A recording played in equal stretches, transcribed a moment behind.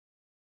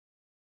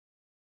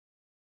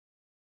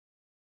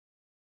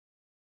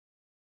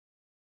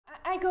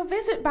I go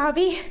visit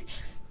Bobby,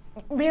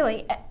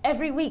 really,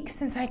 every week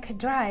since I could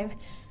drive.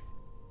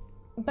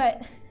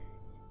 But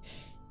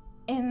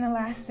in the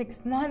last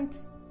 6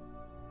 months,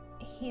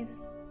 he's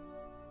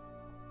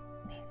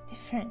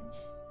different.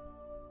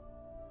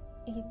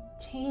 He's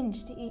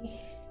changed.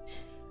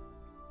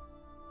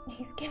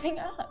 He's giving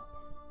up.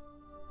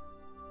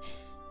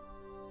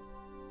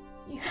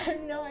 You have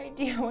no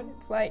idea what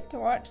it's like to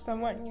watch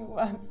someone you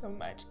love so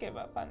much give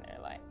up on their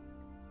life.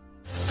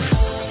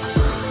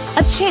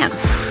 A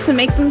chance to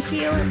make them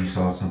feel... You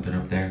saw something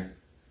up there?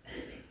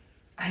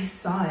 I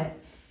saw it.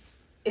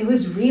 It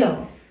was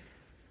real.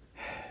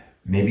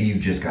 Maybe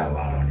you've just got a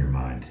lot on your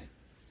mind.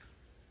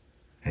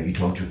 Have you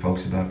told your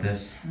folks about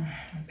this?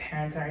 My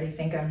parents already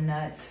think I'm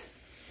nuts.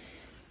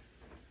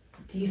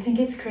 Do you think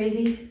it's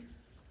crazy?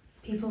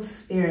 People's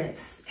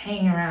spirits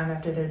hanging around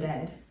after they're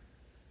dead.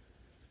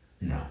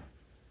 No.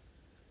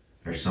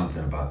 There's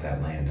something about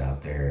that land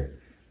out there.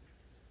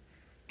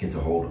 It gets a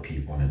hold of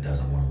people and it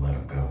doesn't want to let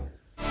them go.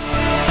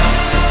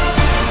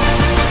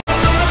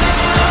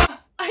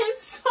 I am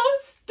so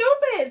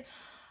stupid.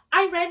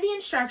 I read the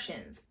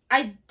instructions.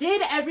 I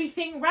did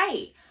everything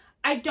right.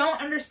 I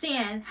don't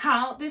understand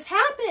how this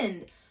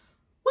happened.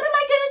 What am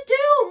I gonna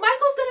do?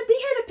 Michael's gonna be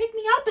here to pick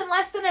me up in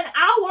less than an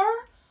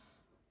hour.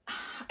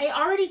 I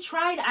already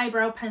tried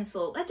eyebrow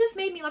pencil. That just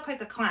made me look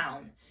like a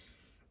clown.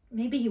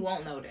 Maybe he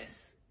won't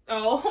notice.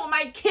 Oh, who am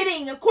I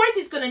kidding? Of course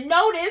he's gonna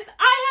notice.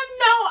 I have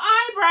no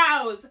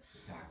eyebrows.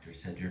 The doctor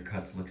said your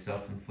cuts look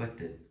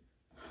self-inflicted.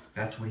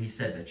 That's what he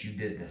said, that you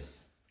did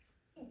this.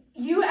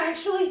 You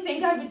actually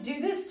think I would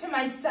do this to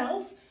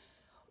myself?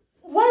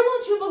 Why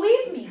won't you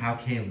believe me? How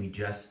can we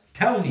just...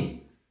 Tell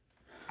me!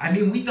 I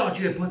mean, we thought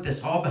you had put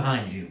this all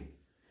behind you.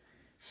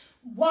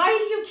 Why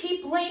do you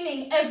keep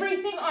blaming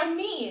everything on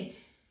me?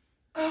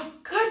 Oh,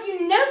 God,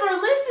 you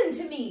never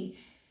listen to me.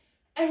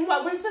 And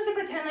what, we're supposed to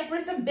pretend like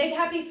we're some big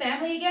happy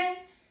family again?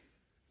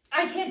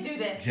 I can't do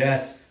this.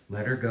 Jess,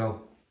 let her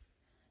go.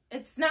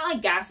 It's not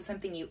like gas is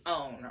something you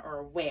own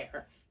or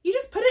wear. You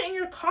just put it in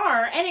your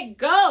car and it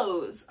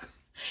goes.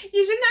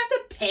 You shouldn't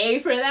have to pay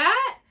for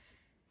that.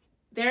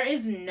 There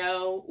is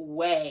no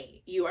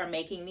way you are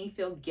making me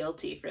feel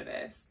guilty for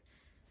this.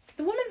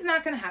 The woman's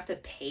not going to have to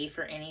pay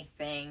for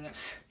anything.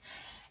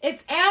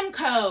 It's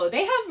Amco.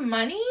 They have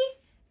money.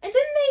 And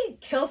didn't they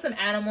kill some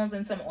animals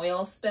in some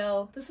oil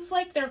spill? This is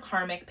like their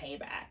karmic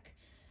payback.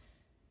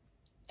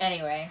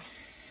 Anyway,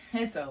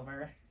 it's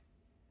over.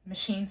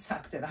 Machine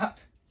sucked it up.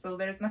 So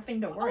there's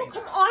nothing to worry about. Oh,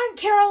 come on,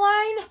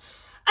 Caroline.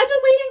 I've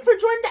been waiting for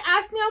Jordan to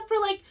ask me out for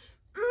like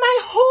my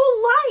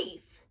whole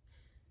life.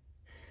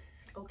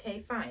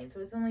 Okay, fine. So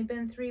it's only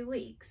been 3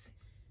 weeks.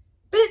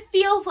 But it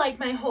feels like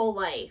my whole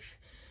life.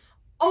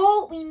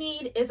 All we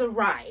need is a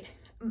ride.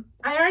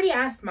 I already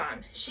asked Mom.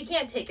 She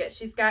can't take it.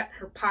 She's got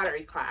her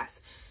pottery class.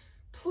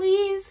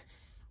 Please,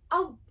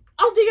 I'll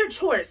do your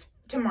chores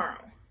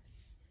tomorrow.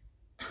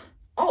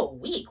 All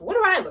week? What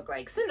do I look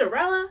like?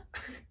 Cinderella?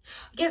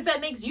 I guess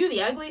that makes you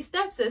the ugly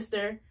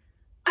stepsister.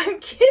 I'm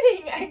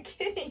kidding. I'm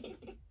kidding.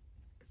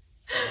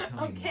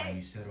 Tell me why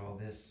you said all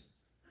this.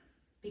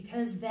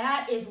 Because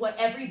that is what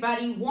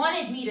everybody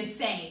wanted me to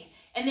say.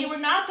 And they were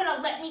not going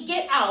to let me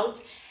get out,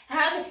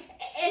 have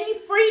any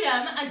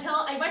freedom until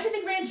I went to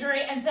the grand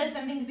jury and said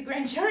something to the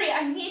grand jury.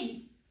 I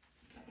mean,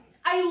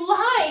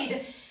 I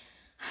lied.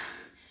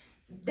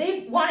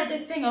 They wanted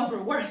this thing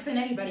over worse than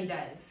anybody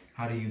does.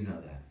 How do you know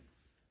that?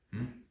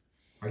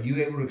 Are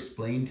you able to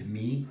explain to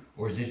me,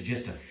 or is this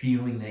just a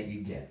feeling that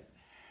you get?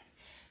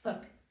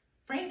 Look,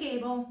 Frank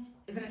Gable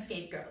isn't a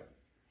scapegoat.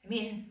 I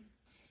mean,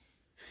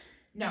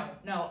 no,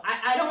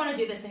 I don't want to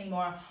do this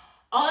anymore.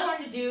 All I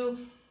wanted to do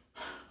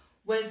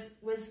was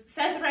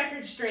set the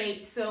record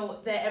straight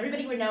so that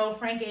everybody would know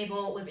Frank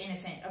Gable was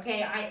innocent.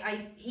 Okay,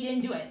 he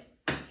didn't do it.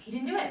 He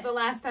didn't do it. It's the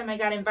last time I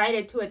got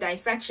invited to a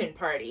dissection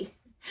party.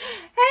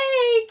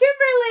 Hey,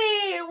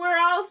 Kimberly! We're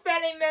all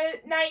spending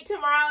the night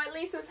tomorrow at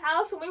Lisa's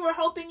house, and we were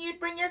hoping you'd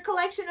bring your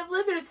collection of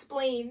lizard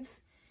spleens.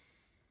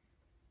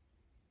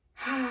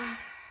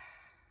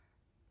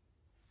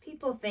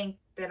 People think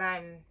that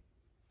I'm,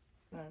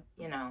 well,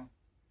 you know,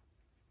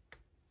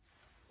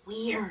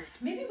 weird.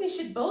 Maybe we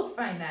should both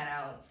find that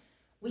out.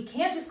 We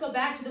can't just go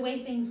back to the way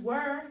things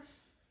were.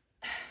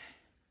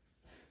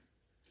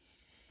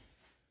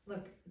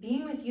 Look,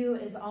 being with you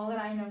is all that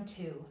I know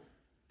too.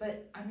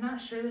 But I'm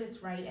not sure that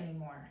it's right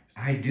anymore.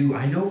 I do.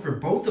 I know for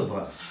both of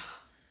us.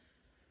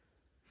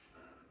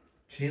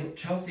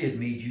 Chelsea has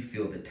made you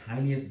feel the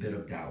tiniest bit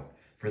of doubt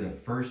for the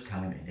first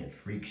time, and it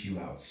freaks you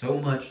out so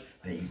much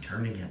that you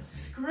turn against me.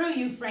 Screw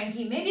you,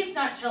 Frankie. Maybe it's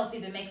not Chelsea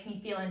that makes me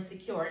feel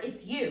insecure.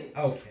 It's you.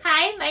 Okay.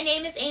 Hi, my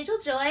name is Angel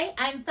Joy.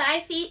 I'm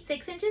 5 feet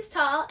 6 inches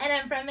tall, and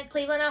I'm from the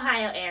Cleveland,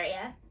 Ohio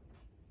area.